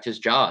affect his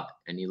job.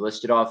 And he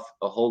listed off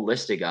a whole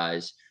list of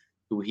guys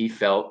who he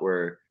felt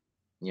were,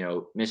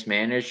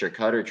 mismanaged or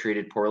cut or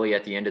treated poorly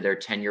at the end of their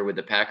tenure with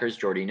the Packers.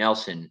 Jordy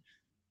Nelson,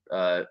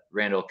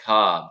 Randall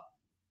Cobb,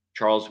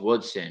 Charles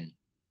Woodson,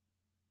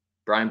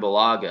 Brian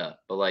Bulaga.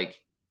 But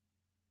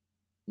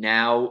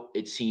now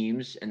it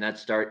seems, and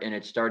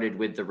it started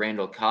with the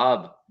Randall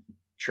Cobb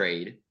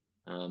trade.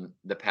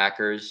 The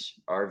Packers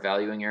are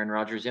valuing Aaron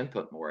Rodgers'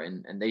 input more,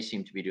 and they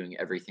seem to be doing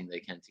everything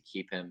they can to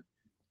keep him.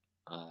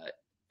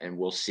 And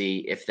we'll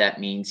see if that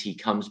means he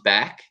comes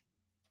back.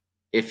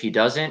 If he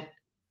doesn't,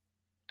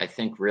 I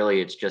think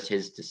really it's just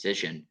his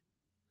decision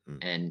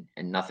and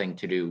nothing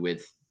to do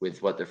with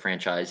what the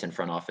franchise and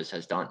front office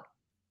has done.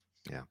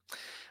 Yeah.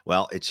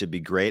 Well, it should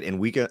be great. And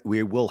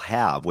we will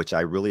have, which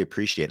I really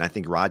appreciate. And I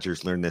think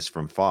Rodgers learned this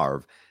from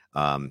Favre,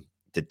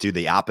 to do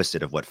the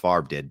opposite of what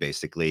Favre did.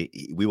 Basically,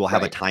 we will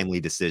have a timely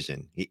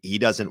decision. He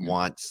doesn't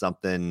want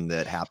something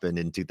that happened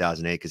in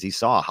 2008 because he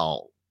saw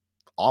how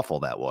awful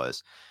that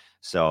was.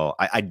 So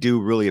I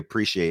do really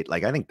appreciate,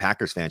 I think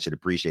Packers fans should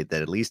appreciate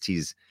that at least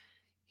he's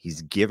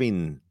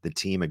giving the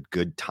team a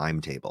good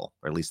timetable,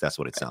 or at least that's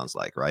what it sounds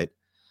like, right?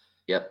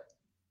 Yep.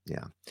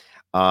 Yeah.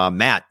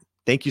 Matt,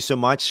 thank you so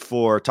much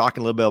for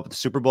talking a little bit about the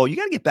Super Bowl. You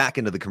got to get back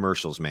into the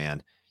commercials,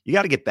 man. You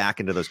got to get back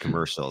into those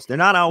commercials. They're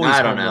not always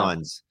home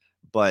runs,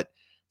 but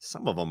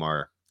some of them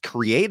are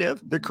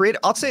creative. They're creative.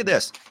 I'll say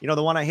this.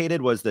 The one I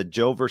hated was the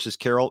Joe versus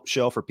Carol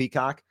show for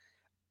Peacock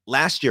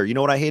last year. You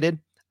know what I hated?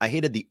 I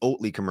hated the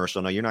Oatly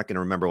commercial. Now, you're not going to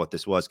remember what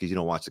this was because you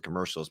don't watch the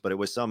commercials, but it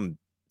was some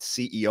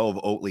CEO of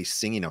Oatly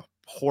singing a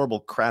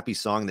horrible, crappy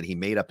song that he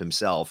made up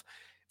himself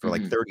for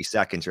 30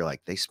 seconds. You're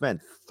like, they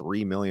spent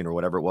 $3 million or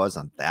whatever it was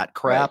on that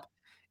crap. Right.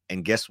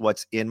 And guess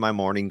what's in my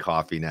morning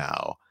coffee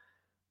now?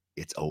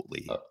 It's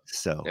Oatly.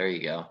 So there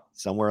you go.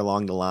 Somewhere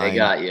along the line, they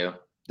got you.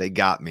 They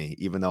got me,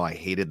 even though I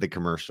hated the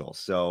commercial.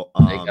 So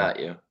they got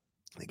you.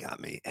 They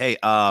got me. Hey,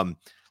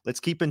 let's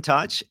keep in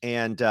touch,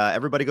 and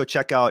everybody go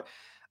check out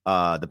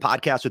the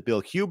podcast with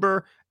Bill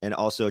Huber, and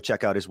also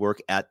check out his work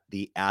at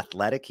The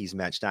Athletic. He's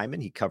Matt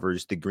Steinman. He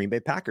covers the Green Bay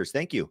Packers.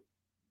 Thank you.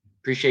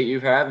 Appreciate you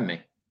for having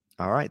me.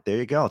 All right, there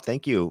you go.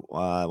 Thank you.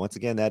 Once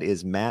again, that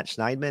is Matt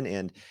Schneidman,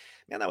 and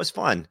man, that was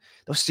fun.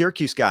 Those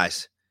Syracuse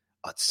guys.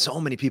 So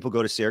many people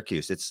go to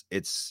Syracuse.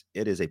 It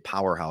is a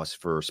powerhouse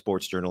for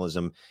sports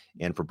journalism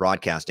and for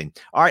broadcasting.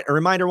 All right, a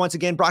reminder once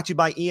again, brought to you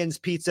by Ian's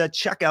Pizza.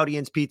 Check out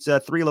Ian's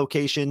Pizza, 3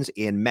 locations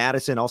in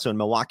Madison, also in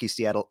Milwaukee,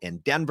 Seattle,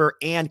 and Denver.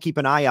 And keep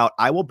an eye out.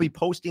 I will be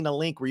posting a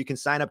link where you can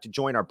sign up to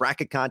join our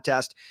bracket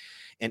contest.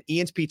 And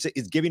Ian's Pizza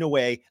is giving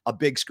away a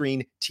big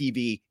screen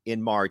TV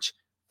in March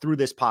through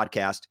this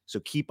podcast. So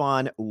keep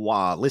on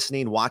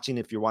listening, watching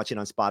if you're watching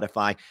on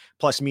Spotify.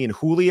 Plus, me and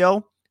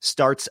Julio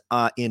starts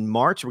in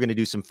March. We're going to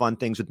do some fun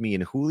things with me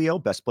and Julio,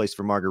 best place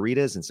for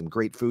margaritas and some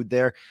great food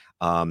there.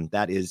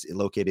 That is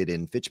located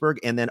in Fitchburg.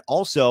 And then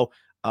also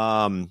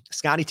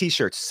Scotty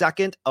t-shirts,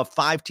 second of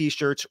 5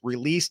 t-shirts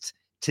released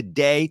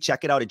today.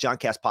 Check it out at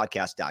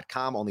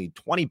johncastpodcast.com. Only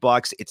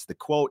 $20. It's the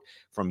quote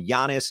from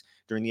Giannis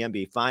during the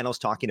NBA Finals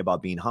talking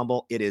about being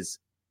humble. It is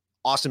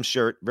awesome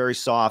shirt, very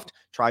soft,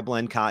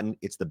 tri-blend cotton.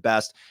 It's the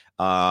best.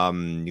 You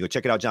go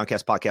check it out,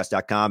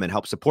 johncastpodcast.com, and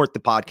help support the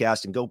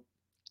podcast and go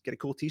get a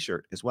cool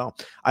t-shirt as well.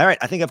 All right.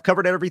 I think I've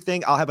covered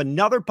everything. I'll have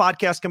another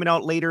podcast coming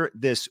out later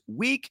this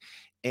week.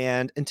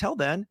 And until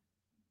then,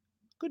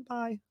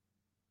 goodbye.